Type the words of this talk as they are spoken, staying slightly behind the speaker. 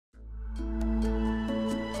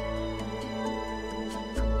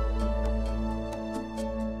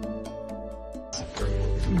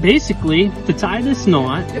basically, to tie this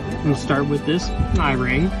knot, I'm gonna start with this eye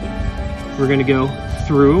ring. We're gonna go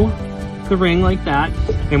through the ring like that,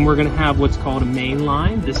 and we're gonna have what's called a main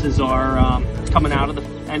line. This is our coming out of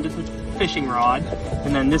the end of the fishing rod,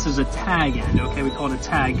 and then this is a tag end. Okay, we call it a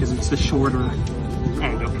tag because it's the shorter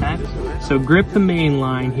end. Okay, so grip the main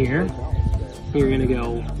line here. You're gonna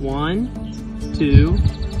go 1, 2,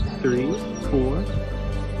 3, 4,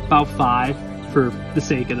 about 5 for the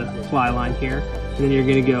sake of the fly line here. And then you're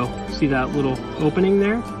gonna go, see that little opening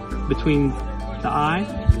there between the eye?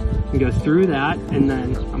 And go through that, and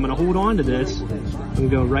then I'm gonna hold on to this and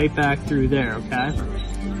go right back through there, okay?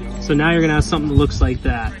 So now you're gonna have something that looks like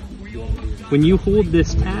that. When you hold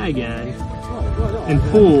this tag in and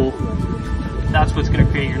pull, that's what's gonna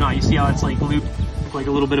create your knot. You see how it's like looped, like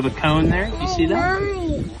a little bit of a cone there? You see that?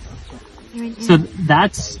 So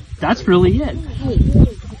that's really it.